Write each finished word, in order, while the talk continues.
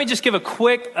Let me just give a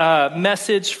quick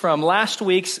message from last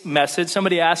week's message.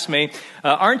 Somebody asked me,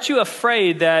 aren't you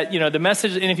afraid that, the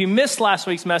message, and if you missed last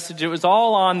week's message, it was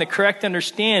all on the correct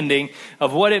understanding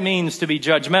of what it means to be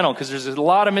judgmental, because there's a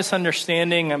lot of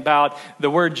misunderstanding about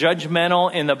the word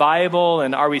judgmental in the Bible,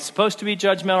 and are we supposed to be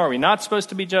judgmental? Are we not supposed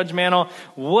to be judgmental?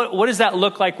 What does that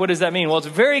look like? What does that mean? Well, it's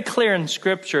very clear in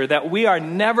Scripture that we are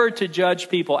never to judge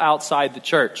people outside the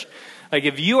church. Like,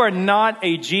 if you are not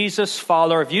a Jesus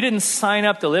follower, if you didn't sign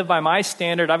up to live by my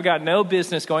standard, I've got no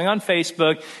business going on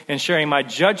Facebook and sharing my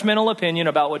judgmental opinion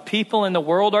about what people in the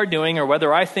world are doing or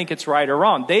whether I think it's right or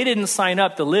wrong. They didn't sign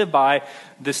up to live by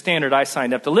the standard I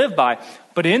signed up to live by.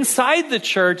 But inside the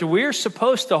church, we're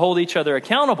supposed to hold each other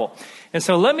accountable. And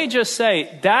so let me just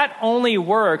say, that only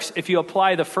works if you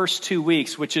apply the first 2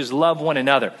 weeks, which is love one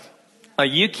another.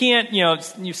 You can't,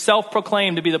 you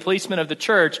self-proclaim to be the policeman of the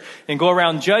church and go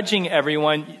around judging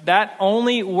everyone. That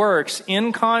only works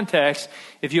in context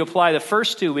if you apply the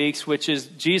first 2 weeks, which is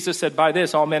Jesus said, by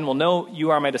this, all men will know you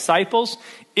are my disciples.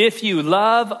 If you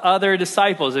love other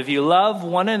disciples, if you love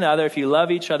one another, if you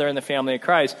love each other in the family of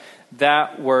Christ,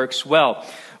 that works well.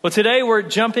 Well, today we're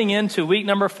jumping into week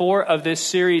number 4 of this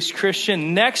series,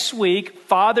 Christian. Next week,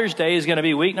 Father's Day is going to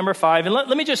be week number 5. And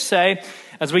let me just say,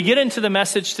 as we get into the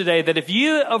message today, that if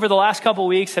you, over the last couple of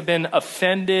weeks, have been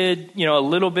offended, a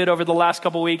little bit over the last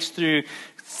couple of weeks through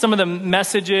some of the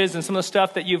messages and some of the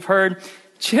stuff that you've heard,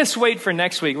 just wait for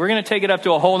next week. We're going to take it up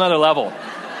to a whole nother level.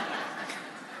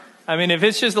 I mean, if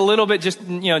it's just a little bit,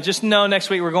 just know next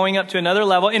week we're going up to another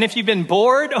level. And if you've been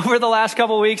bored over the last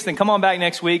couple of weeks, then come on back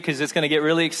next week, because it's going to get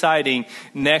really exciting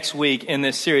next week in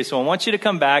this series. So I want you to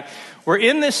come back. We're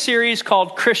in this series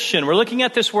called Christian. We're looking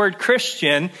at this word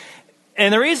Christian.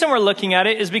 And the reason we're looking at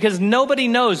it is because nobody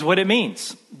knows what it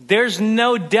means. There's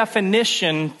no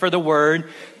definition for the word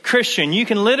Christian. You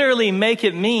can literally make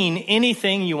it mean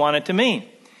anything you want it to mean.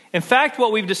 In fact,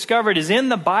 what we've discovered is in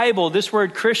the Bible, this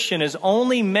word Christian is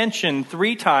only mentioned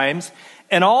 3 times,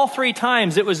 and all 3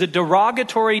 times it was a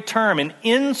derogatory term, an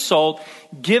insult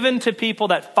given to people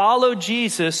that follow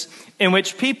Jesus, in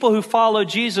which people who follow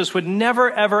Jesus would never,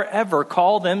 ever, ever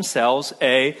call themselves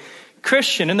a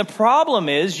Christian. And the problem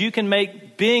is you can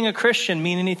make being a Christian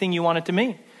mean anything you want it to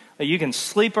mean. You can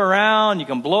sleep around, you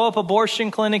can blow up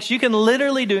abortion clinics, you can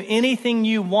literally do anything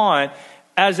you want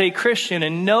as a Christian,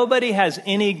 and nobody has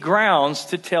any grounds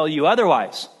to tell you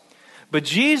otherwise. But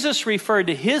Jesus referred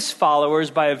to his followers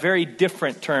by a very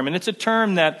different term, and it's a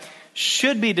term that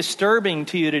should be disturbing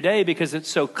to you today because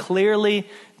it's so clearly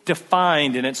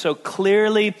defined and it's so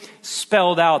clearly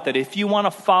spelled out that if you want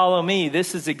to follow me,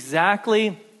 this is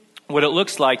exactly what it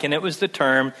looks like, and it was the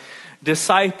term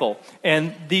disciple.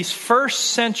 And these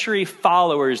first century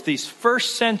followers, these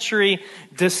first century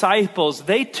disciples,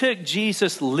 they took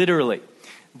Jesus literally.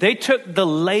 They took the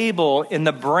label and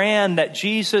the brand that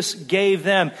Jesus gave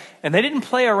them, and they didn't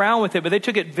play around with it, but they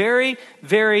took it very,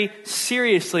 very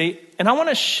seriously. And I want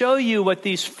to show you what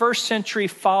these first century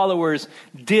followers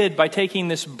did by taking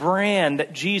this brand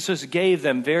that Jesus gave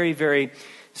them very, very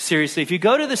seriously. If you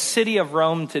go to the city of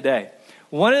Rome today,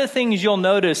 one of the things you'll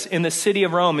notice in the city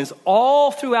of Rome is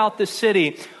all throughout the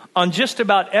city, on just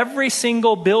about every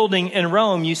single building in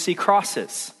Rome, you see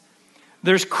crosses.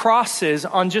 There's crosses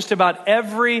on just about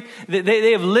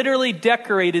they have literally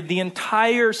decorated the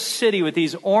entire city with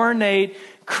these ornate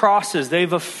crosses.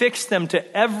 They've affixed them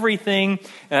to everything,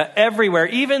 everywhere.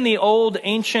 Even the old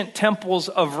ancient temples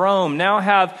of Rome now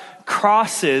have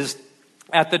crosses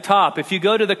at the top. If you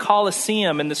go to the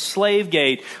Colosseum and the Slave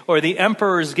Gate or the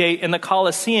Emperor's Gate in the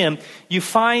Colosseum, you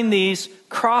find these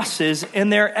crosses,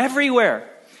 and they're everywhere.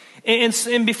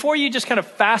 And before you just kind of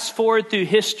fast forward through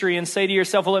history and say to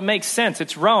yourself, well, it makes sense.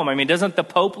 It's Rome. I mean, doesn't the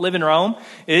Pope live in Rome?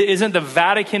 Isn't the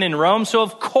Vatican in Rome? So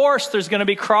of course there's going to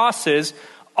be crosses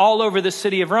all over the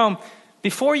city of Rome.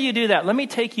 Before you do that, let me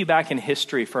take you back in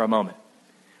history for a moment.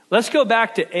 Let's go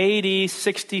back to AD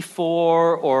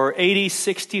 64 or AD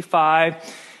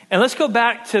 65, and let's go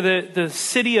back to the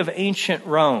city of ancient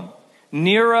Rome.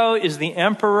 Nero is the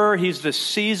emperor. He's the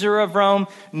Caesar of Rome.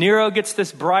 Nero gets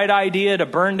this bright idea to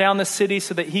burn down the city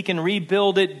so that he can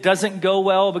rebuild it. Doesn't go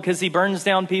well because he burns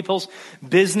down people's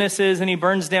businesses and he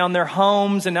burns down their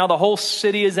homes. And now the whole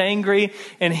city is angry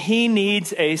and he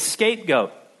needs a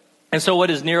scapegoat. And so what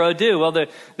does Nero do? Well, the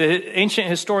ancient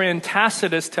historian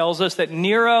Tacitus tells us that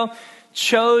Nero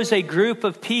chose a group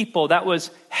of people that was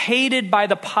hated by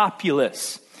the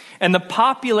populace. And the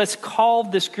populace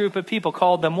called this group of people,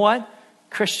 called them what?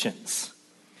 Christians.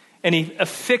 And he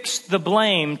affixed the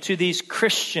blame to these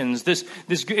Christians. This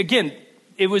again,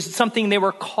 it was something they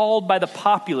were called by the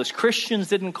populace. Christians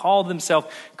didn't call themselves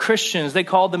Christians. They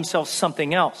called themselves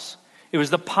something else. It was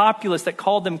the populace that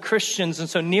called them Christians. And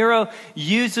so Nero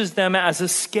uses them as a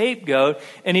scapegoat,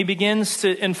 and he begins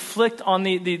to inflict on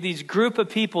these group of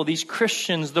people, these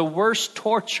Christians, the worst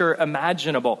torture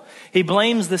imaginable. He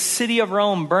blames the city of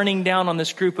Rome burning down on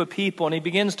this group of people, and he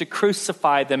begins to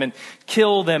crucify them and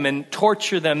kill them and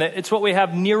torture them. It's what we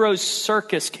have. Nero's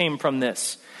circus came from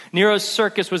this. Nero's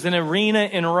circus was an arena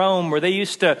in Rome where they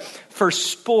used to, for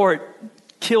sport,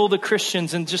 kill the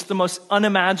Christians in just the most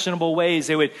unimaginable ways.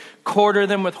 They would quarter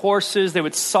them with horses. They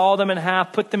would saw them in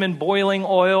half, put them in boiling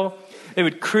oil. They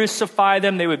would crucify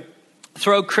them. They would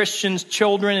throw Christians,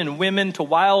 children, and women to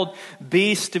wild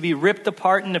beasts to be ripped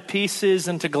apart into pieces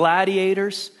and to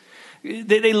gladiators.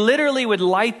 They literally would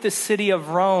light the city of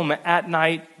Rome at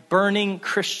night, burning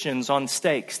Christians on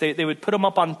stakes. They would put them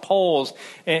up on poles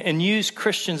and use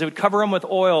Christians. They would cover them with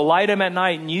oil, light them at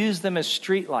night, and use them as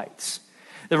streetlights.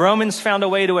 The Romans found a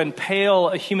way to impale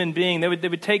a human being. They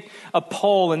would take a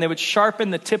pole and they would sharpen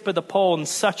the tip of the pole in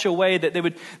such a way that they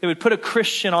would put a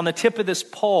Christian on the tip of this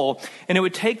pole, and it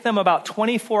would take them about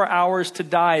 24 hours to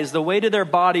die as the weight of their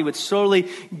body would slowly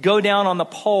go down on the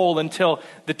pole until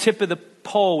the tip of the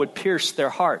pole would pierce their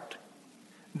heart.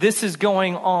 This is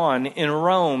going on in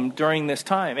Rome during this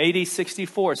time, AD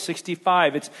 64,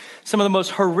 65. It's some of the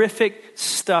most horrific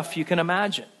stuff you can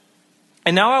imagine.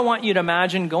 And now I want you to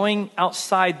imagine going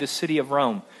outside the city of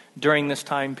Rome during this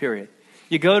time period.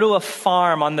 You go to a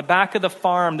farm. On the back of the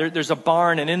farm, there's a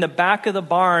barn. And in the back of the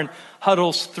barn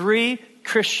huddles 3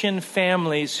 Christian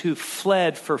families who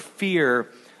fled for fear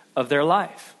of their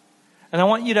life. And I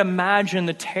want you to imagine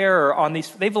the terror on these.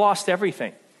 They've lost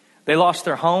everything. They lost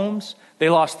their homes.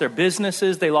 They lost their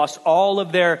businesses. They lost all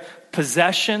of their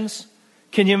possessions.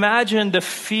 Can you imagine the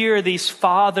fear these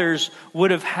fathers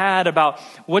would have had about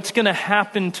what's going to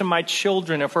happen to my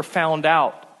children if we're found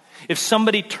out? If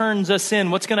somebody turns us in,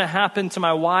 what's going to happen to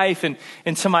my wife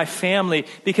and to my family?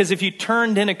 Because if you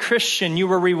turned in a Christian, you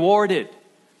were rewarded.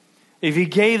 If you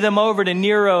gave them over to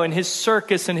Nero and his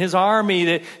circus and his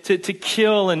army to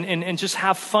kill and just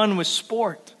have fun with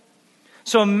sport.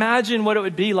 So imagine what it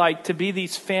would be like to be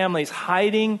these families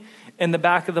hiding in the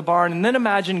back of the barn. And then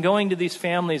imagine going to these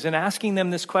families and asking them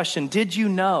this question. Did you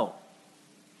know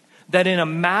that in a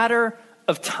matter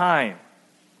of time,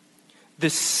 the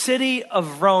city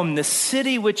of Rome, the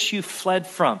city which you fled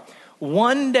from,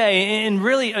 one day, in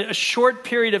really a short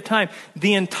period of time,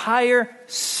 the entire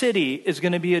city is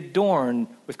going to be adorned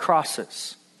with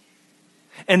crosses.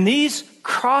 And these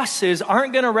crosses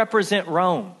aren't going to represent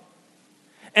Rome.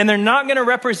 And they're not going to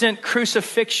represent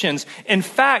crucifixions. In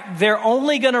fact, they're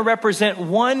only going to represent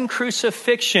one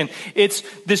crucifixion. It's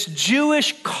this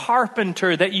Jewish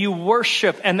carpenter that you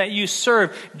worship and that you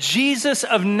serve, Jesus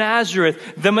of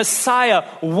Nazareth, the Messiah.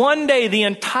 One day, the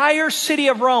entire city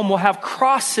of Rome will have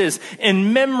crosses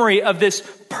in memory of this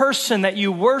person that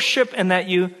you worship and that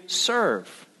you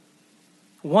serve.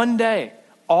 One day.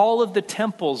 All of the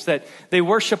temples that they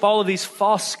worship, all of these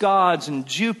false gods and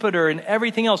Jupiter and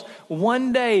everything else.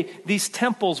 One day, these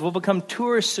temples will become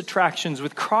tourist attractions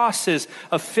with crosses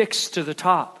affixed to the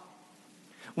top.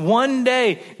 One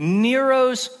day,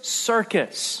 Nero's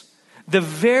circus, the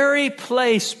very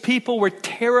place people were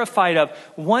terrified of,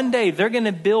 one day they're going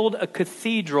to build a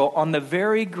cathedral on the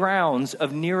very grounds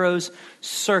of Nero's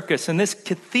circus. And this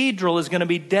cathedral is going to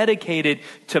be dedicated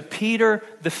to Peter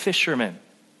the fisherman,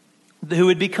 who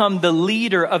would become the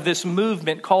leader of this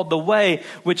movement called the Way,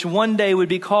 which one day would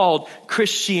be called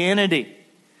Christianity.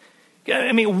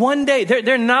 I mean, one day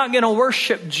they're not going to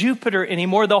worship Jupiter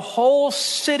anymore. The whole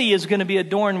city is going to be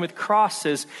adorned with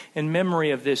crosses in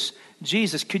memory of this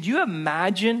Jesus. Could you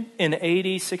imagine in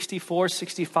AD 64,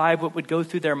 65 what would go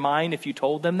through their mind if you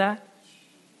told them that?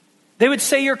 They would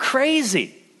say, you're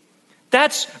crazy.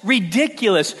 That's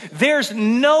ridiculous. There's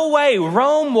no way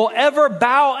Rome will ever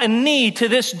bow a knee to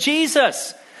this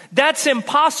Jesus. That's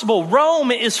impossible.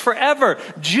 Rome is forever.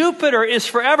 Jupiter is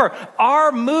forever.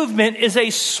 Our movement is a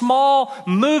small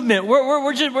movement.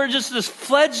 We're just this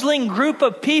fledgling group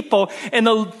of people, and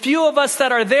the few of us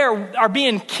that are there are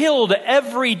being killed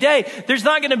every day. There's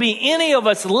not going to be any of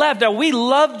us left. Now, we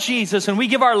love Jesus and we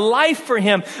give our life for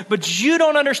him, but you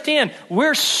don't understand.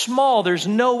 We're small. There's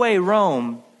no way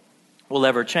Rome will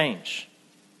ever change.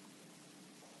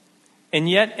 And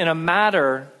yet, in a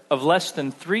matter of less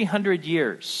than 300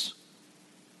 years,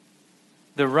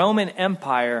 the Roman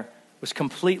Empire was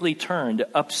completely turned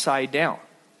upside down.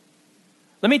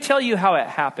 Let me tell you how it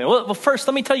happened. Well, first,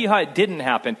 let me tell you how it didn't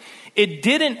happen. It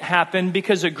didn't happen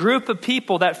because a group of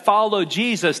people that followed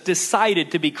Jesus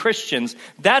decided to be Christians.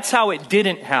 That's how it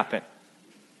didn't happen.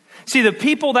 See, the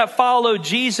people that followed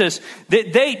Jesus,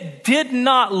 they did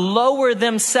not lower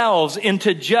themselves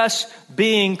into just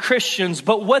being Christians,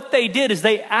 but what they did is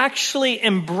they actually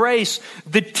embraced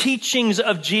the teachings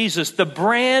of Jesus, the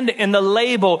brand and the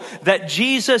label that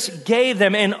Jesus gave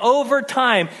them. And over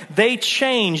time, they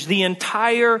changed the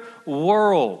entire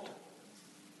world.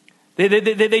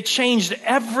 They changed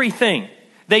everything.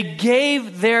 They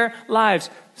gave their lives.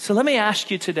 So let me ask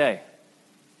you today,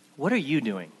 what are you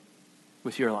doing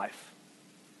with your life?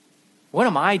 What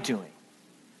am I doing?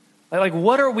 Like,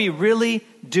 what are we really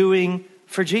doing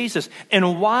for Jesus?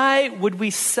 And why would we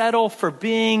settle for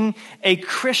being a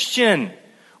Christian,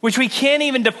 which we can't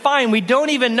even define? We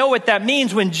don't even know what that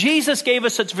means when Jesus gave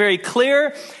us such very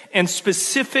clear and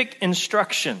specific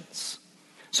instructions.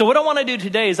 So what I want to do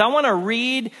today is I want to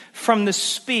read from the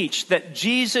speech that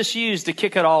Jesus used to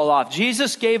kick it all off.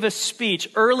 Jesus gave a speech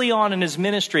early on in his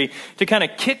ministry to kind of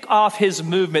kick off his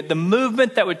movement, the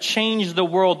movement that would change the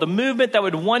world, the movement that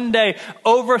would one day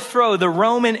overthrow the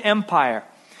Roman Empire.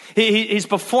 He's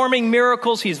performing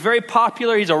miracles. He's very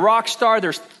popular. He's a rock star.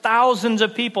 There's thousands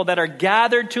of people that are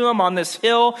gathered to him on this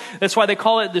hill. That's why they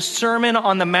call it the Sermon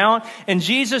on the Mount. And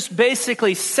Jesus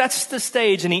basically sets the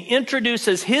stage and he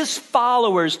introduces his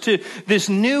followers to this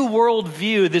new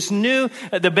worldview, this new,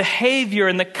 the behavior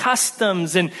and the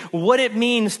customs and what it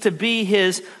means to be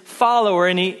his follower.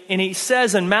 And he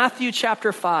says in Matthew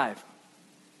chapter 5,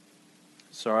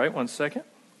 sorry, one second.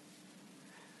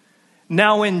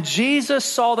 Now, when Jesus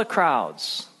saw the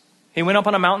crowds, he went up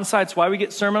on a mountainside. That's why we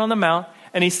get Sermon on the Mount.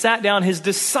 And he sat down. His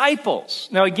disciples.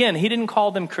 Now, again, he didn't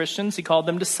call them Christians. He called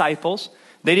them disciples.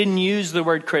 They didn't use the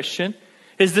word Christian.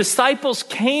 His disciples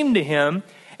came to him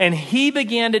and he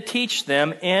began to teach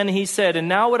them. And he said, and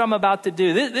now what I'm about to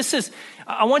do, this is,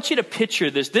 I want you to picture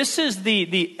this. This is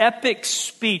the epic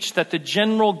speech that the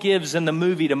general gives in the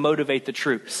movie to motivate the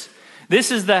troops. This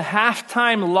is the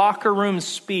halftime locker room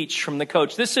speech from the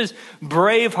coach. This is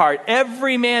Braveheart.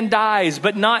 Every man dies,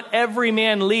 but not every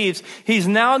man leaves. He's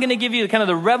now going to give you kind of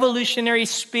the revolutionary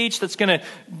speech that's going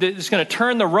to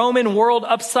turn the Roman world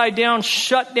upside down,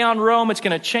 shut down Rome. It's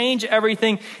going to change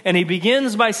everything. And he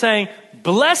begins by saying,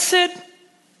 "Blessed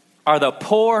are the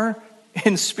poor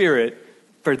in spirit,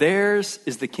 for theirs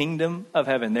is the kingdom of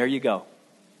heaven." There you go.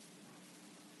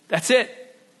 That's it.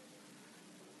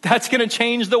 That's going to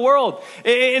change the world.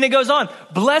 And it goes on.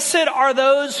 "Blessed are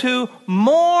those who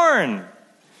mourn,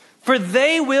 for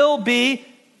they will be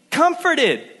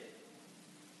comforted."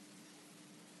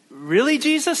 Really,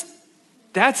 Jesus?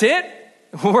 That's it?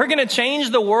 We're going to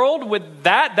change the world with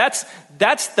that?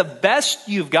 That's the best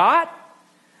you've got?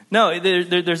 No,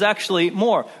 there's actually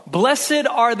more. "Blessed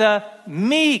are the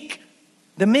meek,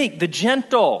 the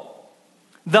gentle,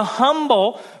 the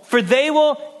humble, for they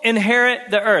will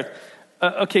inherit the earth."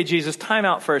 Okay, Jesus, time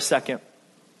out for a second.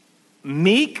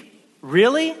 Meek?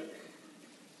 Really?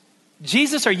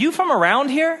 Jesus, are you from around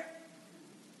here?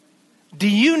 Do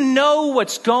you know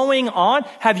what's going on?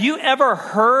 Have you ever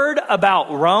heard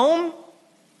about Rome?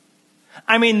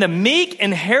 I mean, the meek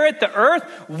inherit the earth.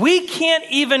 We can't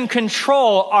even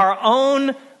control our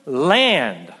own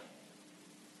land.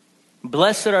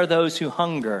 "Blessed are those who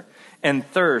hunger and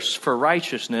thirst for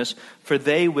righteousness, for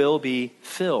they will be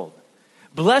filled.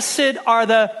 Blessed are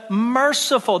the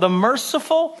merciful." The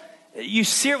merciful, you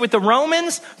see it with the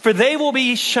Romans, "for they will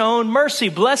be shown mercy."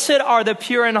 Blessed are the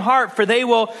pure in heart, for they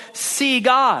will see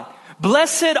God.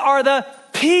 Blessed are the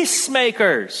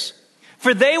peacemakers,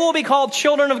 for they will be called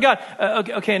children of God.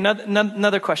 Okay,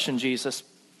 another question, Jesus.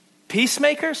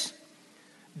 Peacemakers?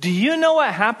 Do you know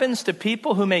what happens to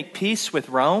people who make peace with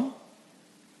Rome?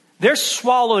 They're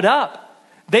swallowed up.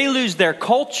 They lose their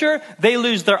culture. They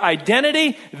lose their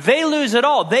identity. They lose it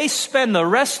all. They spend the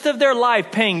rest of their life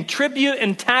paying tribute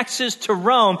and taxes to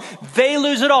Rome. They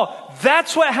lose it all.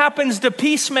 That's what happens to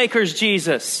peacemakers,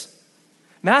 Jesus.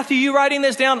 Matthew, you writing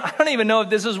this down? I don't even know if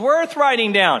this is worth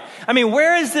writing down. I mean,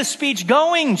 where is this speech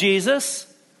going, Jesus?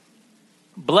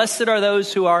 Blessed are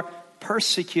those who are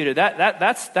persecuted.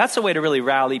 That's a way to really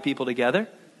rally people together.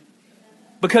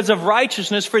 Because of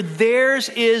righteousness, for theirs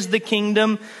is the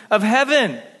kingdom of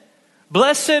heaven.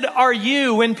 Blessed are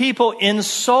you when people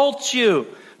insult you,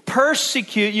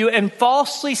 persecute you, and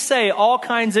falsely say all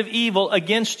kinds of evil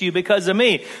against you because of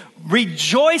me.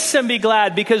 Rejoice and be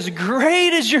glad, because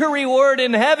great is your reward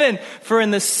in heaven. For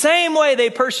in the same way they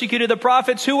persecuted the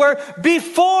prophets who were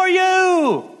before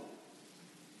you.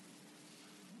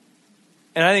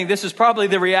 And I think this is probably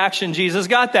the reaction Jesus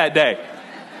got that day.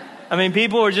 I mean,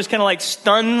 people were just kind of like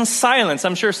stunned silence.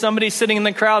 I'm sure somebody's sitting in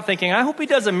the crowd thinking, I hope he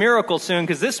does a miracle soon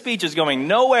because this speech is going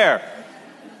nowhere.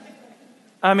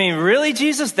 I mean, really,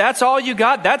 Jesus? That's all you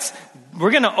got?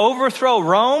 we're going to overthrow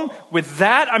Rome with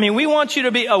that? I mean, we want you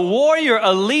to be a warrior,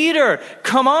 a leader.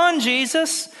 Come on,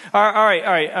 Jesus. All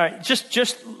right.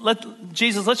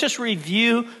 Jesus, let's just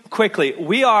review quickly.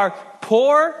 We are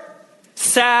poor,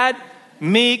 sad,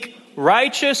 meek,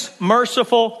 righteous,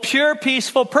 merciful, pure,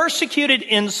 peaceful, persecuted,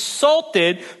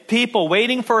 insulted people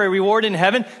waiting for a reward in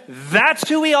heaven. That's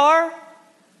who we are?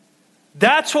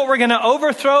 That's what we're going to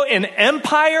overthrow an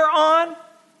empire on?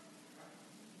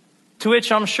 To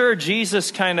which I'm sure Jesus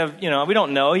kind of, we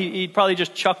don't know. He probably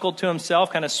just chuckled to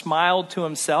himself, kind of smiled to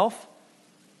himself.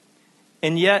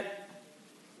 And yet,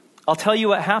 I'll tell you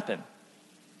what happened.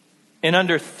 In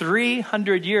under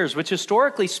 300 years, which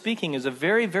historically speaking is a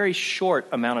very, very short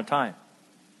amount of time,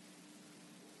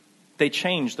 they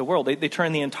changed the world. They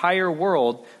turned the entire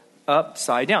world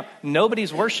upside down.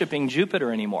 Nobody's worshiping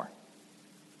Jupiter anymore.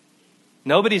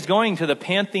 Nobody's going to the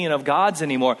pantheon of gods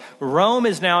anymore. Rome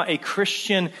is now a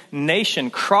Christian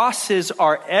nation. Crosses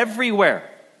are everywhere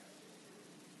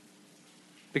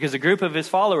because a group of his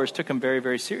followers took him very,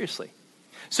 very seriously.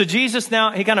 So Jesus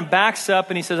now, he kind of backs up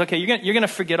and he says, okay, you're going to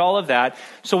forget all of that.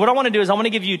 So what I want to do is I want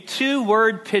to give you 2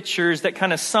 word pictures that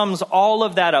kind of sums all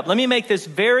of that up. Let me make this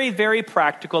very, very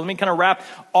practical. Let me kind of wrap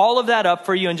all of that up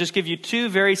for you and just give you 2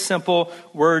 very simple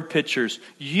word pictures.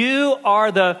 You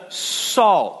are the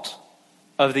salt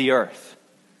of the earth.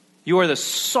 You are the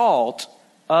salt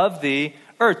of the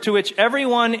earth, to which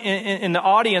everyone in the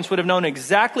audience would have known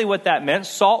exactly what that meant.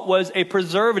 Salt was a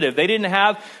preservative. They didn't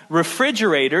have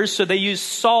refrigerators, so they used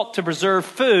salt to preserve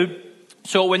food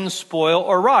so it wouldn't spoil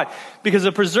or rot. Because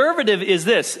a preservative is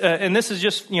this, and this is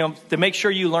just, to make sure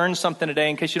you learn something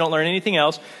today in case you don't learn anything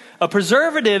else. A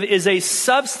preservative is a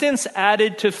substance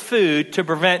added to food to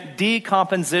prevent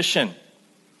decomposition.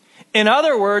 In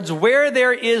other words, where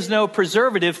there is no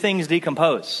preservative, things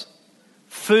decompose.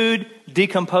 Food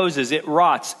decomposes, it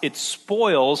rots, it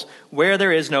spoils where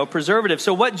there is no preservative.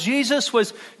 So what Jesus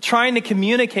was trying to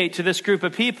communicate to this group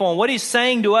of people, and what he's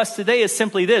saying to us today is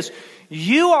simply this: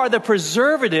 you are the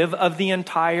preservative of the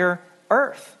entire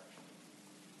earth.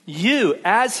 You,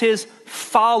 as his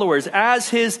followers, as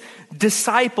his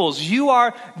disciples, you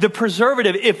are the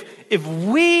preservative. If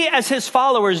we, as his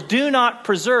followers, do not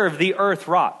preserve, the earth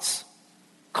rots.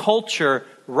 Culture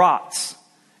rots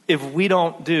if we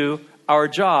don't do our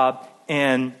job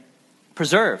and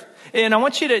preserve. And I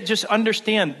want you to just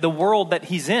understand the world that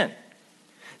he's in.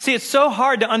 See, it's so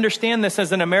hard to understand this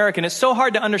as an American. It's so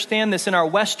hard to understand this in our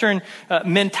Western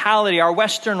mentality, our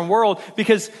Western world,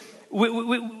 because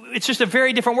it's just a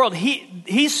very different world.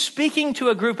 He's speaking to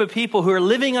a group of people who are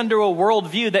living under a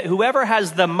worldview that whoever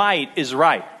has the might is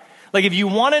right. Like, if you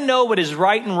want to know what is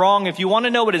right and wrong, if you want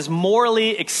to know what is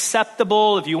morally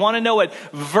acceptable, if you want to know what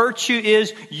virtue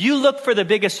is, you look for the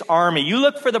biggest army. You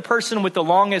look for the person with the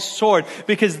longest sword,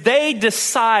 because they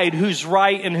decide who's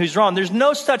right and who's wrong. There's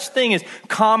no such thing as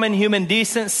common human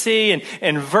decency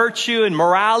and virtue and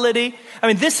morality. I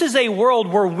mean, this is a world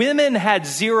where women had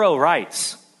 0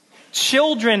 rights.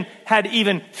 Children had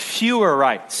even fewer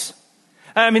rights.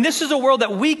 I mean, this is a world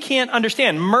that we can't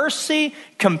understand. Mercy,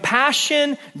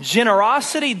 compassion,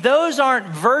 generosity, those aren't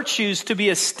virtues to be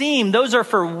esteemed. Those are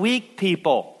for weak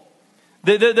people.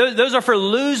 Those are for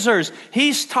losers.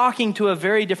 He's talking to a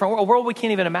very different world, a world we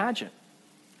can't even imagine.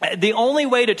 The only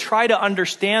way to try to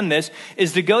understand this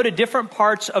is to go to different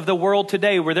parts of the world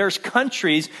today where there's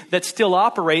countries that still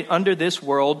operate under this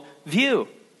world view.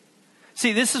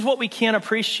 See, this is what we can't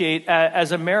appreciate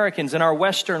as Americans in our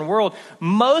Western world.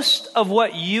 Most of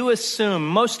what you assume,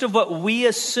 most of what we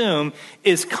assume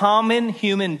is common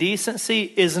human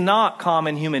decency is not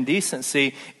common human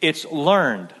decency. It's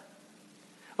learned.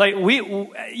 Like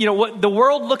what the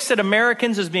world looks at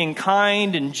Americans as being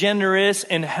kind and generous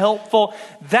and helpful.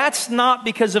 That's not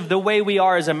because of the way we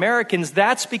are as Americans.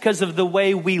 That's because of the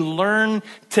way we learn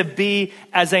to be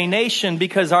as a nation.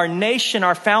 Because our nation,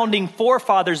 our founding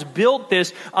forefathers built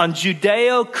this on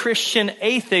Judeo-Christian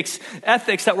ethics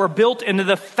that were built into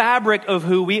the fabric of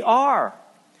who we are.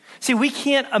 See, we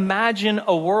can't imagine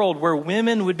a world where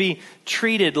women would be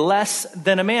treated less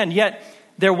than a man. Yet,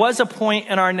 there was a point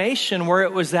in our nation where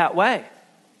it was that way.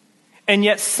 And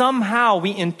yet somehow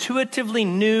we intuitively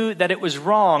knew that it was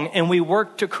wrong and we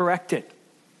worked to correct it.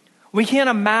 We can't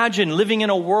imagine living in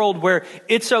a world where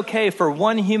it's okay for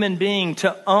one human being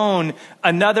to own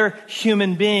another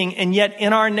human being. And yet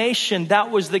in our nation,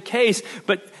 that was the case.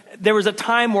 But there was a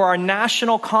time where our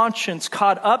national conscience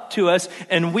caught up to us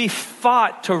and we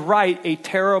fought to right a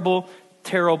terrible,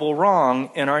 terrible wrong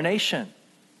in our nation.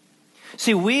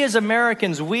 See, we as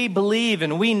Americans, we believe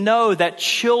and we know that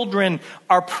children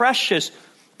are precious,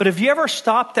 But have you ever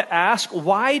stopped to ask,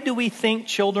 why do we think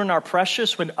children are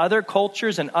precious when other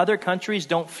cultures and other countries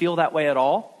don't feel that way at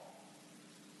all?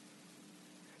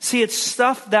 See, it's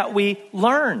stuff that we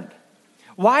learned.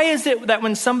 Why is it that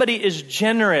when somebody is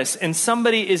generous and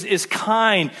somebody is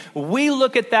kind, we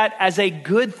look at that as a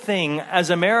good thing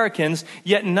as Americans,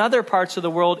 yet in other parts of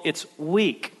the world, it's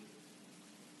weak?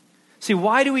 See,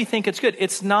 why do we think it's good?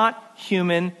 It's not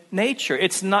human nature.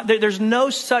 It's not. There's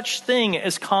no such thing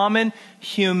as common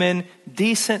human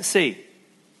decency.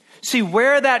 See,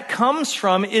 where that comes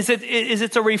from is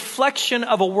it's a reflection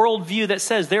of a worldview that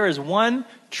says there is one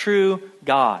true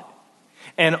God.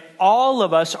 And all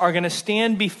of us are going to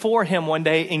stand before him one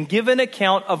day and give an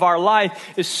account of our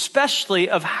life, especially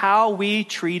of how we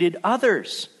treated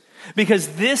others. Because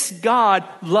this God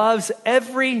loves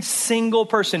every single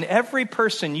person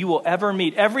you will ever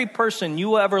meet, every person you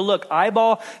will ever look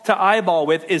eyeball to eyeball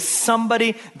with is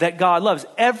somebody that God loves.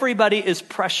 Everybody is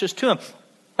precious to him.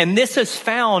 And this is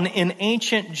found in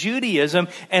ancient Judaism,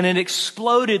 and it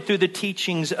exploded through the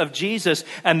teachings of Jesus.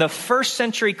 And the first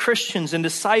century Christians and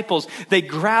disciples, they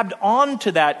grabbed onto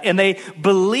that and they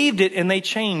believed it and they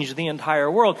changed the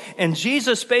entire world. And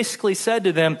Jesus basically said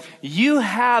to them, you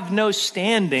have no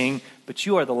standing, but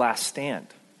you are the last stand.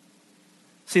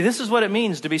 See, this is what it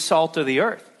means to be salt of the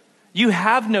earth. You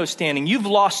have no standing. You've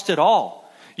lost it all.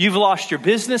 You've lost your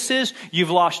businesses. You've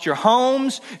lost your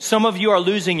homes. Some of you are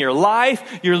losing your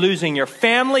life. You're losing your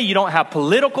family. You don't have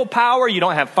political power. You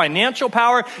don't have financial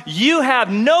power. You have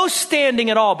no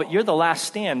standing at all, but you're the last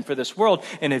stand for this world.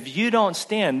 And if you don't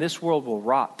stand, this world will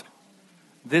rot.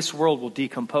 This world will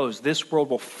decompose. This world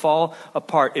will fall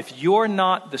apart. If you're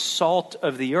not the salt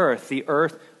of the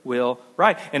earth will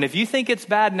rot. And if you think it's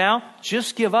bad now,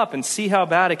 just give up and see how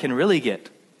bad it can really get.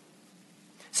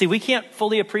 See, we can't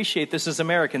fully appreciate this as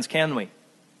Americans, can we?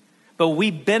 But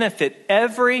we benefit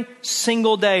every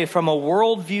single day from a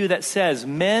worldview that says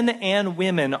men and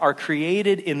women are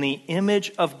created in the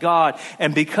image of God.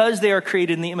 And because they are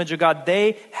created in the image of God,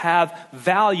 they have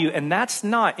value. And that's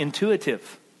not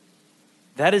intuitive.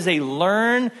 That is a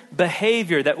learned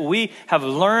behavior that we have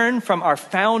learned from our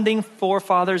founding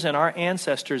forefathers and our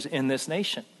ancestors in this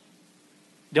nation.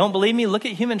 Don't believe me? Look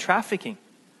at human trafficking.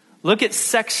 Look at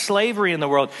sex slavery in the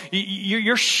world.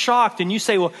 You're shocked and you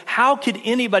say, well, how could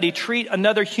anybody treat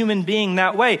another human being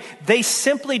that way? They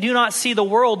simply do not see the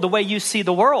world the way you see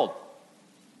the world.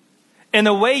 And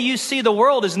the way you see the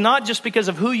world is not just because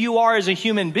of who you are as a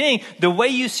human being. The way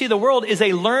you see the world is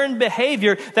a learned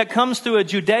behavior that comes through a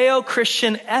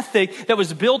Judeo-Christian ethic that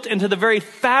was built into the very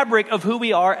fabric of who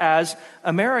we are as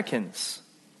Americans.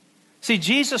 See,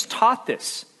 Jesus taught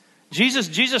this.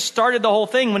 Jesus started the whole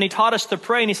thing when he taught us to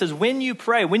pray. And he says, when you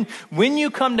pray, when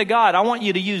you come to God, I want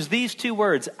you to use these two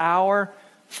words, our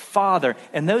Father.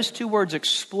 And those two words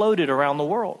exploded around the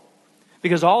world.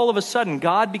 Because all of a sudden,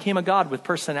 God became a God with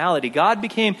personality. God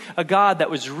became a God that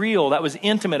was real, that was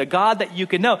intimate, a God that you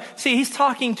could know. See, he's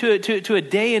talking to a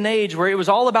day and age where it was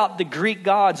all about the Greek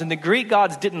gods. And the Greek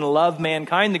gods didn't love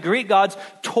mankind. The Greek gods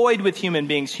toyed with human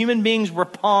beings. Human beings were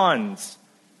pawns.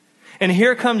 And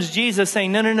here comes Jesus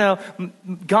saying, no,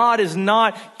 God is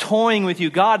not toying with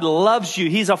you. God loves you.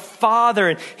 He's a father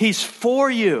and he's for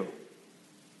you.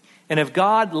 And if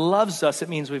God loves us, it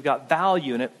means we've got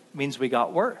value and it means we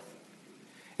got worth.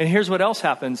 And here's what else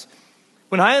happens.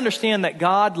 When I understand that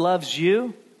God loves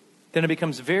you, then it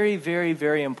becomes very, very,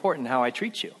 very important how I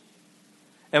treat you.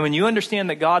 And when you understand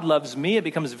that God loves me, it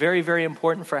becomes very, very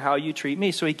important for how you treat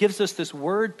me. So he gives us this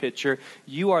word picture.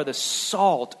 You are the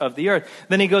salt of the earth.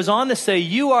 Then he goes on to say,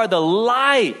 you are the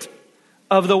light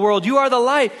of the world. You are the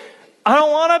light. I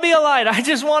don't want to be a light. I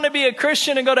just want to be a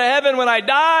Christian and go to heaven when I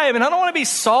die. I mean, I don't want to be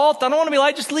salt. I don't want to be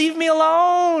light. Just leave me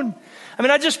alone. I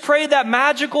mean, I just prayed that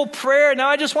magical prayer. Now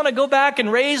I just want to go back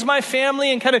and raise my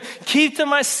family and kind of keep to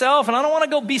myself. And I don't want to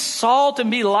go be salt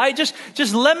and be light.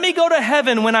 Just let me go to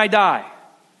heaven when I die.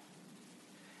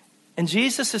 And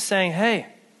Jesus is saying, hey,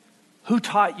 who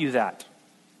taught you that?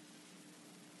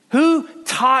 Who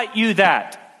taught you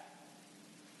that?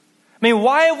 I mean,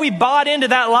 why have we bought into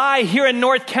that lie here in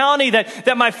North County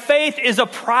that my faith is a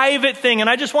private thing and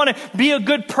I just want to be a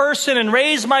good person and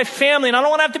raise my family and I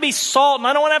don't want to have to be salt and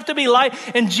I don't want to have to be light.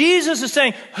 And Jesus is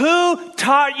saying, who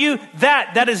taught you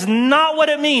that? That is not what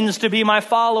it means to be my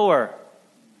follower.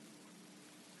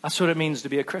 That's what it means to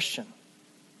be a Christian.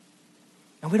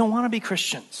 And we don't want to be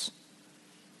Christians.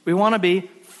 We want to be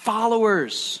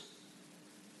followers.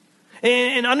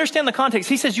 And understand the context.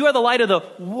 He says, you are the light of the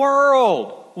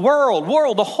world,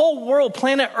 the whole world,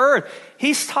 planet Earth.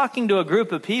 He's talking to a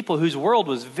group of people whose world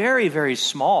was very, very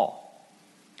small.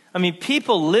 I mean,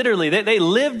 people literally, they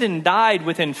lived and died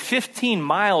within 15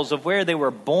 miles of where they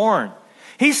were born.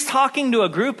 He's talking to a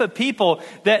group of people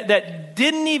that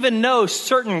didn't even know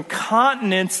certain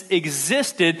continents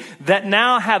existed that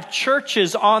now have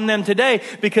churches on them today,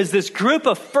 because this group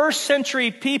of first century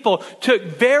people took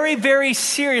very, very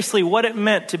seriously what it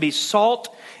meant to be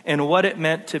salt and what it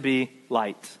meant to be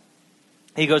light.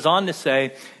 He goes on to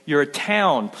say, you're a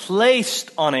town placed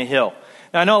on a hill.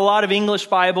 Now, I know a lot of English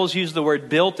Bibles use the word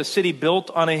built, a city built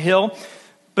on a hill.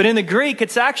 But in the Greek,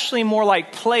 it's actually more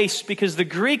like place, because the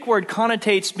Greek word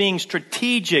connotates being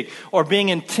strategic or being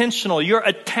intentional. You're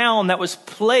a town that was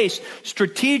placed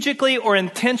strategically or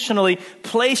intentionally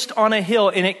placed on a hill,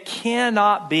 and it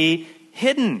cannot be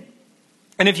hidden.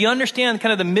 And if you understand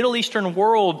kind of the Middle Eastern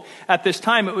world at this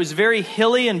time, it was very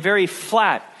hilly and very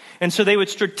flat. And so they would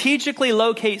strategically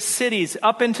locate cities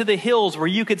up into the hills where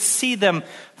you could see them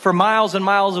for miles and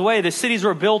miles away. The cities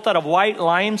were built out of white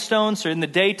limestone, so in the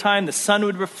daytime the sun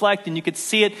would reflect and you could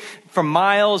see it for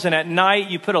miles. And at night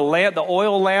you put a lamp, the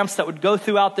oil lamps that would go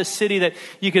throughout the city, that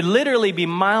you could literally be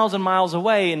miles and miles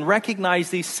away and recognize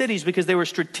these cities because they were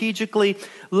strategically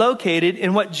located.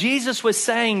 And what Jesus was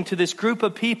saying to this group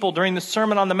of people during the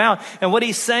Sermon on the Mount, and what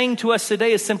he's saying to us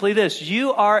today, is simply this: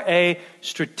 you are a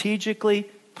strategically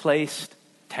placed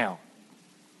town.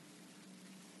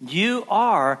 You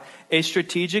are a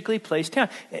strategically placed town.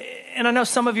 And I know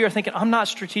some of you are thinking, I'm not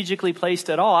strategically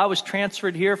placed at all. I was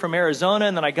transferred here from Arizona,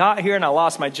 and then I got here and I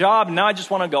lost my job, and now I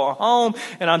just want to go home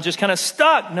and I'm just kind of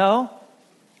stuck. No,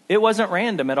 it wasn't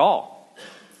random at all.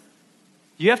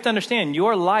 You have to understand,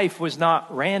 your life was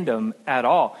not random at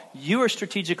all. You were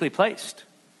strategically placed.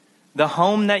 The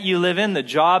home that you live in, the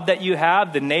job that you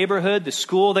have, the neighborhood, the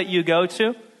school that you go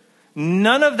to,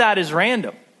 none of that is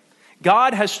random.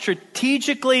 God has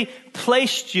strategically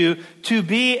placed you to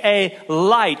be a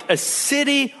light, a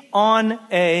city on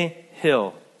a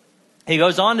hill. He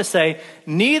goes on to say,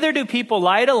 neither do people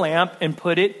light a lamp and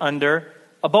put it under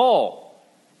a bowl.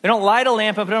 They don't light a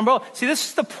lamp and put it under a bowl. See, this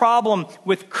is the problem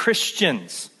with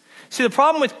Christians. See, the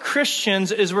problem with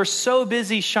Christians is we're so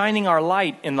busy shining our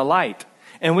light in the light.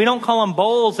 And we don't call them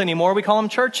bowls anymore, we call them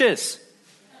churches.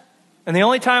 And the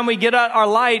only time we get out our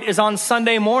light is on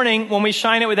Sunday morning when we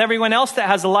shine it with everyone else that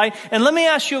has a light. And let me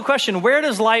ask you a question. Where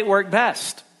does light work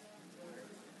best?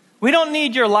 We don't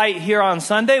need your light here on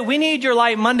Sunday. We need your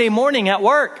light Monday morning at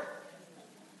work.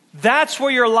 That's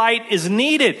where your light is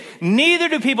needed. Neither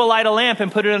do people light a lamp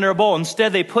and put it under a bowl.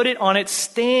 Instead, they put it on its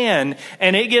stand.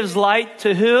 And it gives light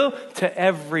to who? To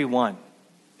everyone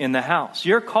in the house.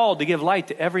 You're called to give light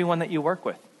to everyone that you work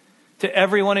with, to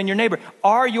everyone in your neighbor.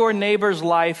 Are your neighbor's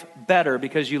life better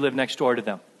because you live next door to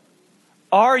them?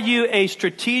 Are you a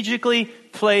strategically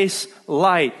placed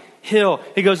light, hill?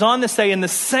 He goes on to say, in the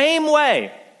same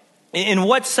way, in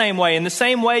what same way? In the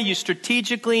same way you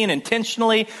strategically and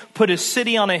intentionally put a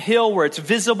city on a hill where it's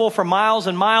visible for miles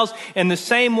and miles. In the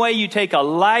same way you take a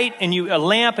light and a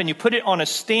lamp and you put it on a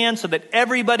stand so that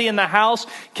everybody in the house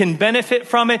can benefit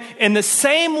from it. In the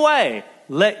same way,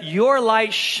 let your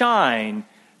light shine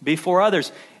before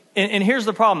others. And here's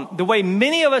the problem. The way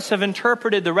many of us have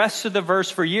interpreted the rest of the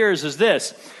verse for years is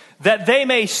this: that they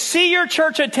may see your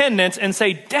church attendance and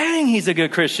say, dang, he's a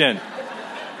good Christian.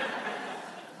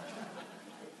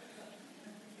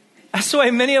 That's the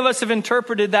way many of us have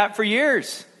interpreted that for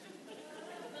years.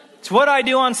 It's what I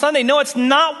do on Sunday. No, it's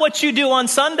not what you do on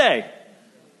Sunday.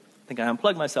 I think I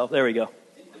unplugged myself. There we go.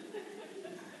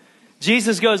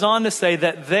 Jesus goes on to say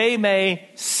that they may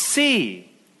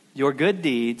see your good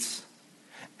deeds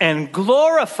and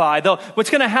glorify. Though what's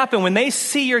going to happen when they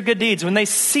see your good deeds, when they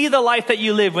see the life that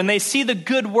you live, when they see the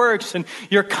good works and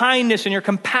your kindness and your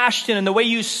compassion and the way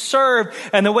you serve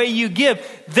and the way you give,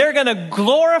 they're going to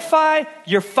glorify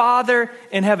your Father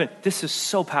in heaven. This is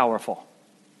so powerful.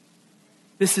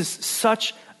 This is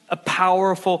such a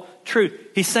powerful truth.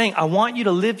 He's saying, I want you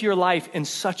to live your life in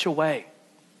such a way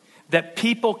that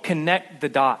people connect the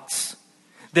dots.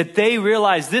 That they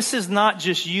realize this is not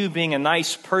just you being a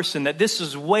nice person, that this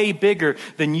is way bigger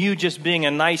than you just being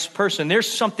a nice person.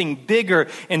 There's something bigger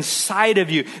inside of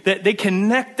you, that they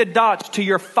connect the dots to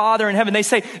your Father in heaven. They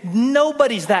say,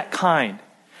 nobody's that kind.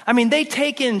 I mean, they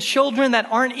take in children that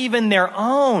aren't even their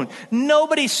own.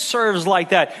 Nobody serves like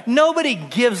that. Nobody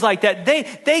gives like that.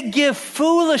 They give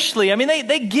foolishly. I mean,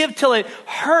 they give till it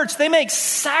hurts. They make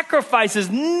sacrifices.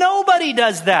 Nobody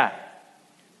does that.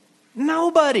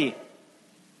 Nobody.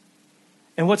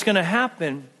 And what's going to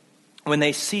happen when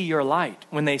they see your light,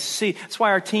 when they see, that's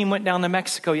why our team went down to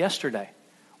Mexico yesterday.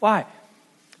 Why?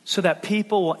 so that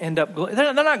people will end up,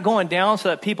 they're not going down so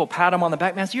that people pat them on the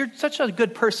back. Man, you're such a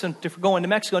good person for going to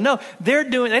Mexico. No, they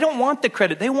don't want the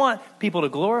credit. They want people to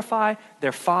glorify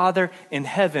their Father in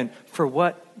heaven for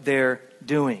what they're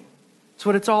doing. That's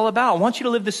what it's all about. I want you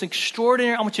to live this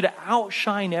extraordinary, I want you to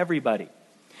outshine everybody.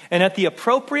 And at the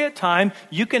appropriate time,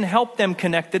 you can help them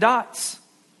connect the dots.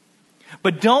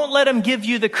 But don't let them give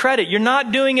you the credit. You're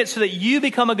not doing it so that you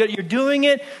become you're doing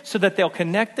it so that they'll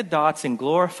connect the dots and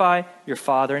glorify your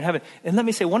Father in heaven. And let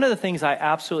me say, one of the things I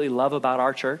absolutely love about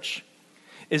our church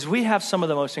is we have some of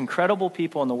the most incredible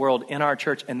people in the world in our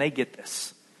church, and they get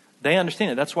this. They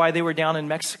understand it. That's why they were down in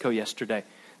Mexico yesterday.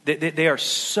 They are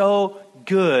so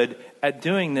good at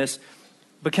doing this.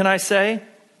 But can I say,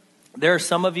 there are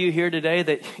some of you here today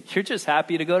that you're just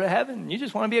happy to go to heaven. You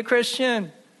just want to be a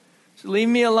Christian. Just leave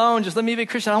me alone. Just let me be a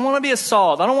Christian. I don't want to be a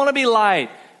salt. I don't want to be light.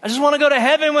 I just want to go to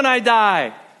heaven when I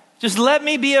die. Just let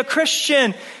me be a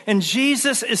Christian. And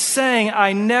Jesus is saying,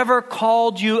 I never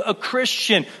called you a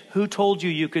Christian. Who told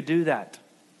you could do that?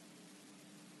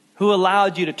 Who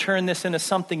allowed you to turn this into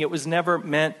something it was never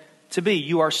meant to be?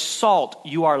 You are salt.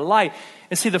 You are light.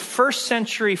 And see, the first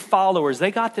century followers,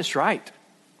 they got this right.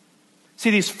 See,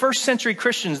 these first century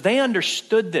Christians, they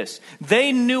understood this.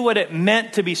 They knew what it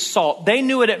meant to be salt. They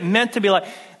knew what it meant to be like.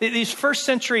 These first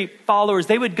century followers,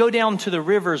 they would go down to the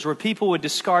rivers where people would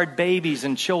discard babies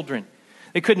and children.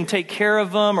 They couldn't take care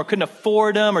of them or couldn't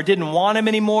afford them or didn't want them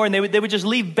anymore. And they would just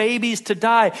leave babies to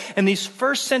die. And these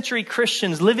first century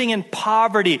Christians living in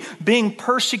poverty, being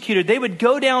persecuted, they would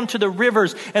go down to the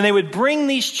rivers and they would bring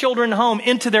these children home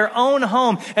into their own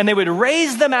home and they would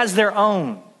raise them as their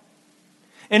own.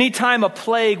 Anytime a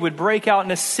plague would break out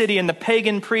in a city and the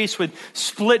pagan priest would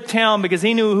split town because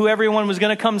he knew who everyone was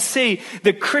going to come see,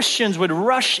 the Christians would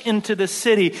rush into the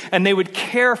city and they would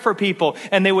care for people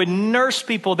and they would nurse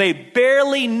people they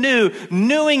barely knew,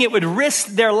 knowing it would risk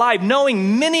their life,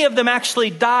 knowing many of them actually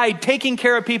died taking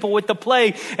care of people with the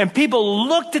plague. And people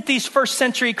looked at these first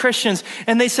century Christians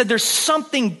and they said, there's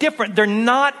something different. They're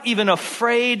not even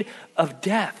afraid of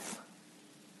death.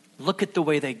 Look at the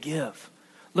way they give.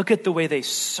 Look at the way they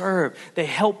serve. They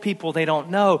help people they don't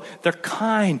know. They're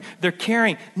kind. They're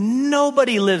caring.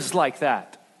 Nobody lives like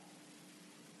that.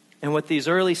 And what these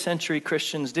early century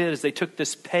Christians did is they took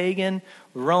this pagan,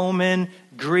 Roman,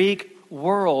 Greek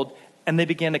world and they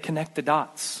began to connect the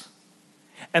dots.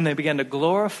 And they began to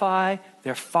glorify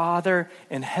their Father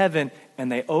in heaven.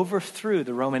 And they overthrew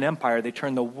the Roman Empire. They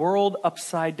turned the world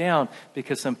upside down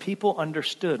because some people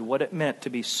understood what it meant to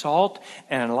be salt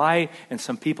and light. And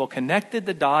some people connected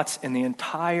the dots and the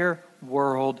entire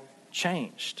world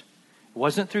changed. It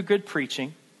wasn't through good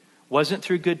preaching. Wasn't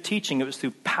through good teaching. It was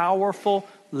through powerful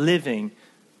living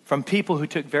from people who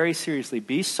took very seriously,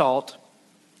 be salt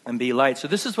and be light. So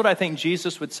this is what I think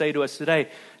Jesus would say to us today.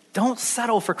 Don't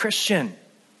settle for Christian.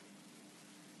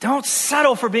 Don't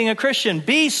settle for being a Christian.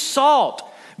 Be salt.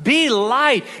 Be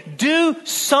light. Do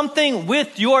something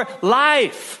with your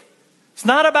life. It's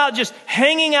not about just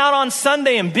hanging out on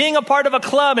Sunday and being a part of a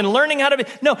club and learning how to be.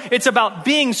 No, it's about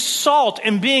being salt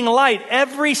and being light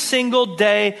every single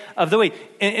day of the week.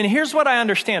 And here's what I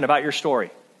understand about your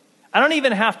story. I don't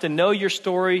even have to know your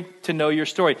story to know your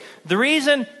story. The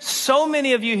reason so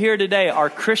many of you here today are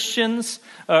Christians,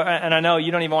 and I know you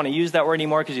don't even want to use that word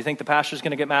anymore because you think the pastor's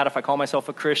going to get mad if I call myself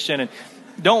a Christian. And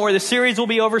don't worry, the series will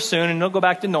be over soon and it'll go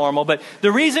back to normal. But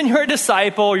the reason you're a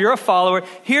disciple, you're a follower,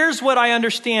 here's what I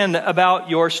understand about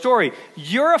your story.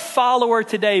 You're a follower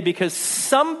today because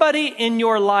somebody in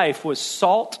your life was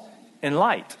salt and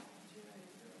light.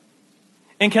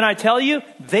 And can I tell you,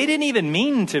 they didn't even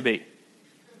mean to be.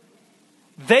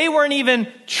 They weren't even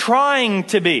trying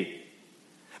to be.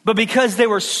 But because they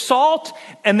were salt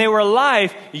and they were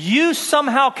life, you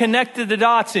somehow connected the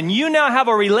dots and you now have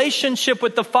a relationship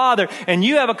with the Father and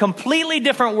you have a completely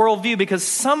different worldview because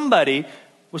somebody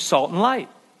was salt and light.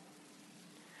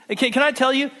 Can I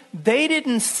tell you, they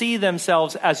didn't see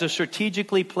themselves as a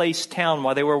strategically placed town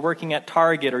while they were working at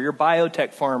Target or your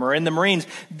biotech firm or in the Marines.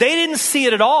 They didn't see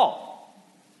it at all.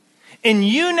 And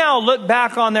you now look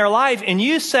back on their life and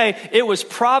you say, it was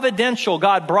providential.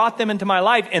 God brought them into my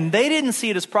life. And they didn't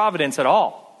see it as providence at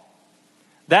all.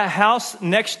 That house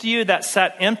next to you that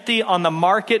sat empty on the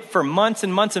market for months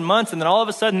and months and months. And then all of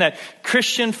a sudden that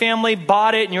Christian family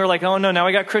bought it. And you're like, oh no, now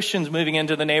we got Christians moving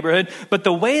into the neighborhood. But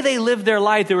the way they lived their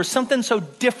life, there was something so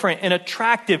different and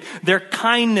attractive. Their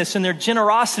kindness and their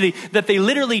generosity that they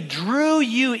literally drew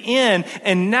you in.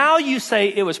 And now you say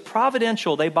it was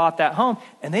providential. They bought that home.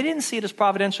 And they didn't see it as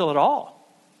providential at all.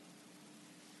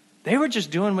 They were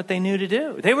just doing what they knew to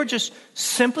do. They were just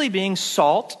simply being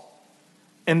salt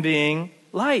and being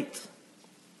light.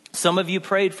 Some of you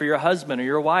prayed for your husband or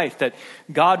your wife that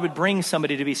God would bring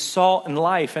somebody to be salt and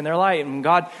life in their life. And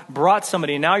God brought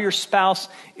somebody. And now your spouse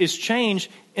is changed.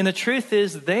 And the truth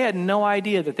is they had no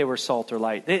idea that they were salt or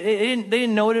light. They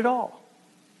didn't know it at all.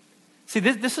 See,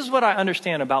 this is what I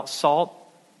understand about salt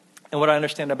and what I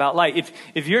understand about light.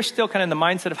 If you're still kind of in the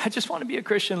mindset of, I just want to be a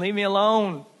Christian, leave me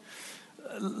alone.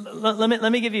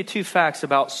 Let me give you 2 facts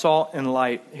about salt and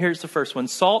light. Here's the first one.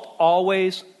 Salt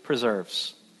always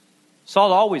preserves.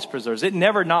 Salt always preserves. It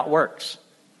never not works.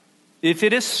 If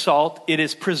it is salt, it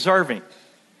is preserving.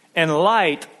 And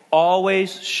light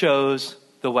always shows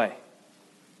the way.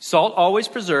 Salt always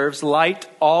preserves. Light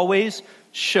always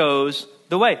shows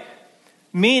the way.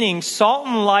 Meaning salt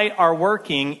and light are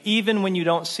working even when you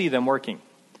don't see them working.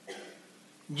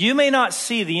 You may not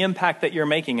see the impact that you're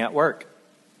making at work.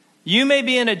 You may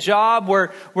be in a job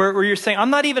where you're saying, I'm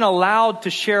not even allowed to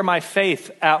share my faith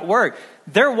at work.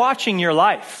 They're watching your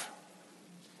life.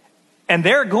 And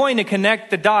they're going to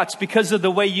connect the dots because of the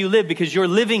way you live, because you're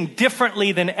living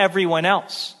differently than everyone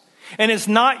else. And it's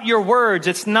not your words,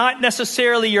 it's not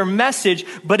necessarily your message,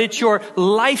 but it's your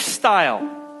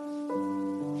lifestyle.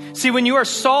 See, when you are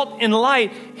salt and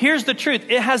light, here's the truth.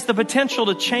 It has the potential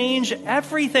to change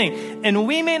everything. And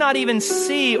we may not even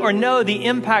see or know the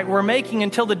impact we're making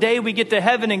until the day we get to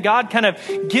heaven and God kind of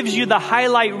gives you the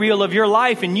highlight reel of your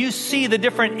life and you see the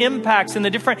different impacts and the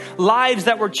different lives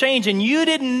that were changed and you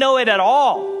didn't know it at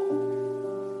all.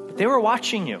 But they were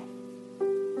watching you.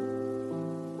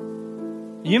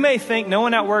 You may think no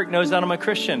one at work knows that I'm a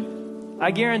Christian.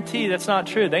 I guarantee that's not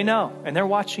true. They know, and they're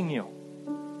watching you.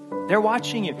 They're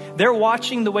watching you. They're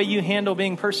watching the way you handle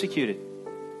being persecuted.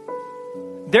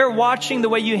 They're watching the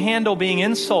way you handle being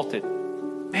insulted.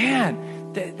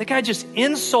 Man, the guy just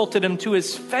insulted him to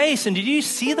his face. And did you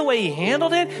see the way he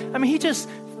handled it? I mean, he just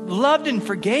loved and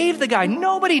forgave the guy.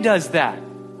 Nobody does that. I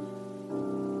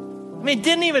mean, it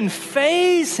didn't even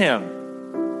faze him.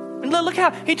 And look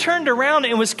how he turned around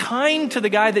and was kind to the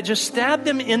guy that just stabbed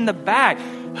him in the back.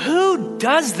 Who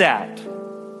does that?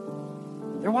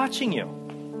 They're watching you.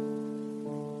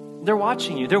 They're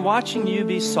watching you. They're watching you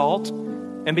be salt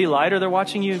and be light, or they're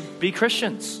watching you be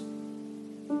Christians.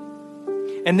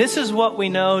 And this is what we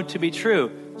know to be true.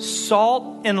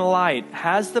 Salt and light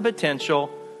has the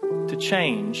potential to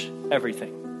change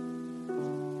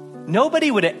everything.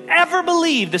 Nobody would have ever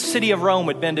believed the city of Rome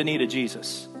would bend a knee to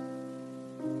Jesus.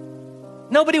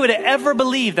 Nobody would have ever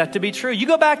believed that to be true. You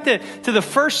go back to the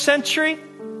first century,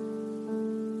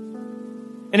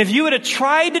 and if you would have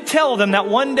tried to tell them that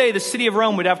one day the city of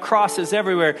Rome would have crosses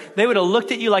everywhere, they would have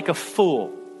looked at you like a fool.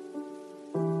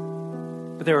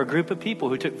 But there were a group of people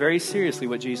who took very seriously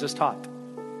what Jesus taught.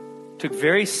 Took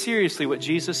very seriously what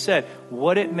Jesus said,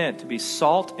 what it meant to be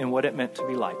salt and what it meant to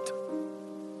be light.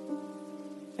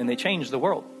 And they changed the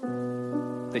world.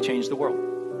 They changed the world.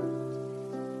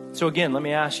 So again, let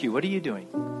me ask you, what are you doing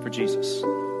for Jesus?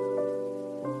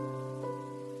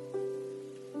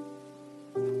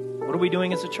 What are we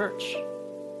doing as a church?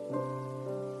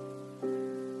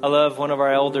 I love one of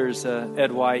our elders,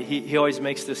 Ed White. He always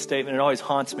makes this statement. It always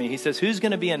haunts me. He says, who's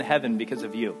going to be in heaven because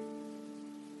of you?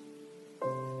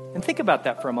 And think about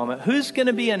that for a moment. Who's going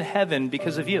to be in heaven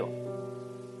because of you?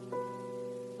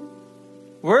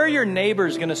 Where are your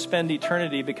neighbors going to spend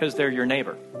eternity because they're your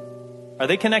neighbor? Are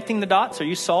they connecting the dots? Are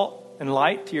you salt and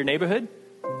light to your neighborhood?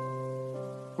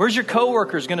 Where's your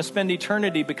coworkers going to spend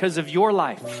eternity because of your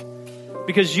life?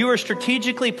 Because you were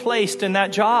strategically placed in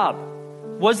that job.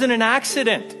 Wasn't an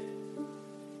accident.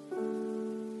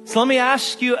 So let me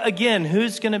ask you again,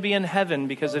 who's going to be in heaven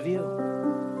because of you?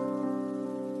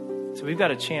 So we've got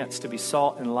a chance to be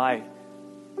salt and light.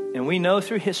 And we know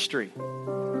through history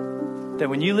that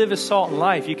when you live as salt and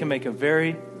light, you can make a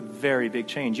very, very big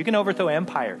change. You can overthrow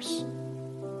empires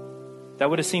that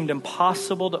would have seemed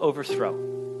impossible to overthrow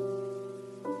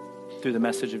through the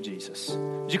message of Jesus.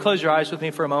 Would you close your eyes with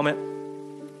me for a moment?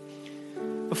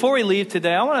 Before we leave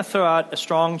today, I want to throw out a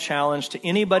strong challenge to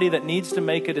anybody that needs to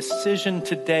make a decision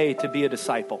today to be a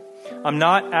disciple. I'm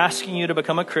not asking you to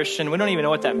become a Christian. We don't even know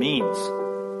what that means.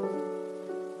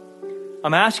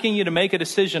 I'm asking you to make a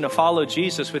decision to follow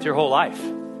Jesus with your whole life,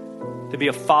 to be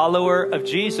a follower of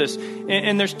Jesus.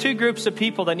 And there's 2 groups of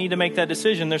people that need to make that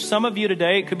decision. There's some of you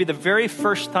today, it could be the very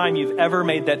first time you've ever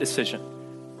made that decision.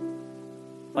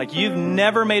 Like you've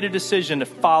never made a decision to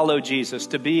follow Jesus,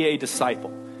 to be a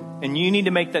disciple. And you need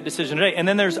to make that decision today. And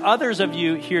then there's others of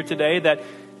you here today that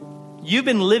you've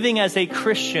been living as a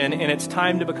Christian and it's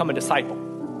time to become a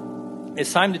disciple.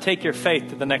 It's time to take your faith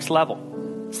to the next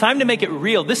level. It's time to make it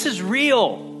real. This is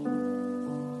real.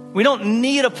 We don't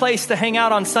need a place to hang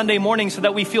out on Sunday morning so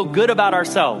that we feel good about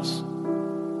ourselves.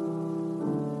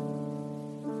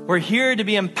 We're here to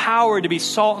be empowered to be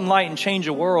salt and light and change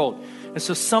the world. And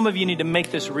so some of you need to make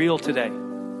this real today.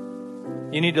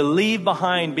 You need to leave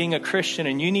behind being a Christian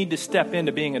and you need to step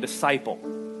into being a disciple.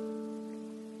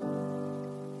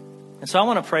 And so I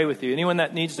want to pray with you. Anyone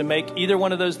that needs to make either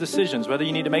one of those decisions, whether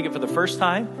you need to make it for the first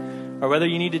time or whether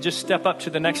you need to just step up to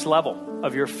the next level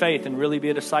of your faith and really be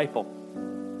a disciple.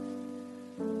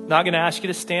 I'm not going to ask you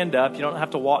to stand up. You don't have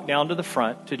to walk down to the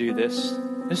front to do this.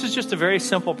 This is just a very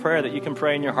simple prayer that you can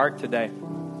pray in your heart today.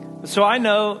 So I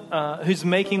know who's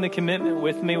making the commitment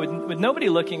with me, with nobody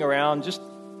looking around, just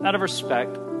out of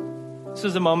respect. This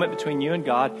is a moment between you and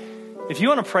God. If you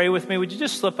want to pray with me, would you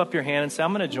just slip up your hand and say,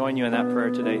 I'm going to join you in that prayer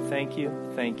today. Thank you,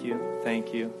 thank you,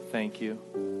 thank you, thank you,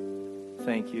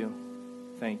 thank you,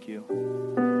 thank you,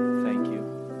 thank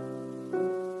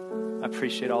you. I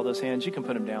appreciate all those hands. You can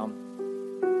put them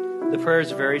down. The prayer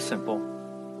is very simple.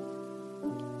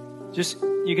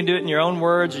 You can do it in your own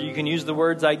words or you can use the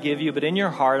words I give you, but in your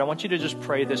heart, I want you to just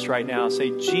pray this right now.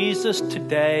 Say, Jesus,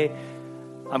 today,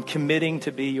 I'm committing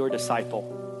to be your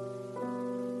disciple.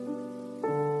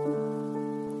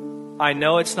 I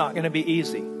know it's not going to be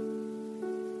easy,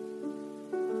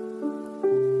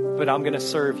 but I'm going to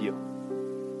serve you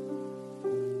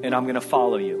and I'm going to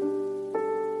follow you.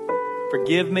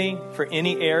 Forgive me for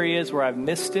any areas where I've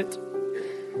missed it.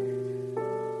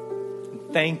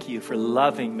 And thank you for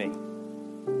loving me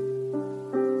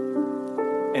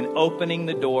and opening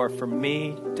the door for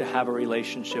me to have a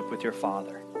relationship with your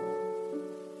Father.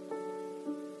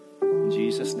 In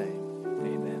Jesus' name,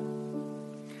 amen.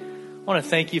 I want to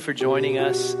thank you for joining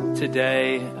us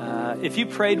today. If you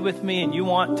prayed with me and you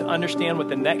want to understand what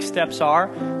the next steps are,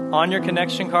 on your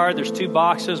connection card, there's 2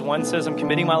 boxes. One says I'm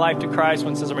committing my life to Christ.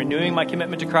 One says I'm renewing my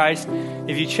commitment to Christ.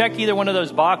 If you check either one of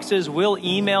those boxes, we'll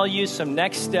email you some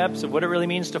next steps of what it really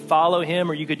means to follow him,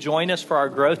 or you could join us for our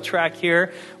growth track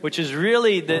here, which is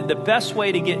really the best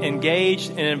way to get engaged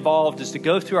and involved is to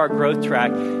go through our growth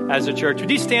track as a church.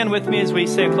 Would you stand with me as we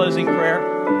say a closing prayer?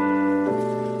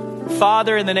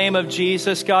 Father, in the name of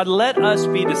Jesus, God, let us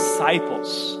be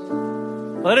disciples.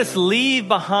 Let us leave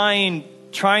behind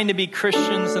trying to be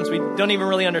Christians, since we don't even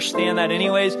really understand that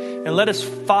anyways, and let us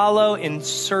follow and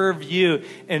serve you.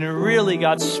 And really,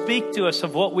 God, speak to us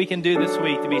of what we can do this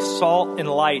week to be salt and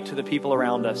light to the people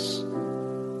around us.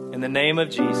 In the name of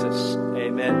Jesus,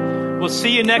 amen. We'll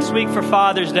see you next week for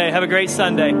Father's Day. Have a great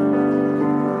Sunday.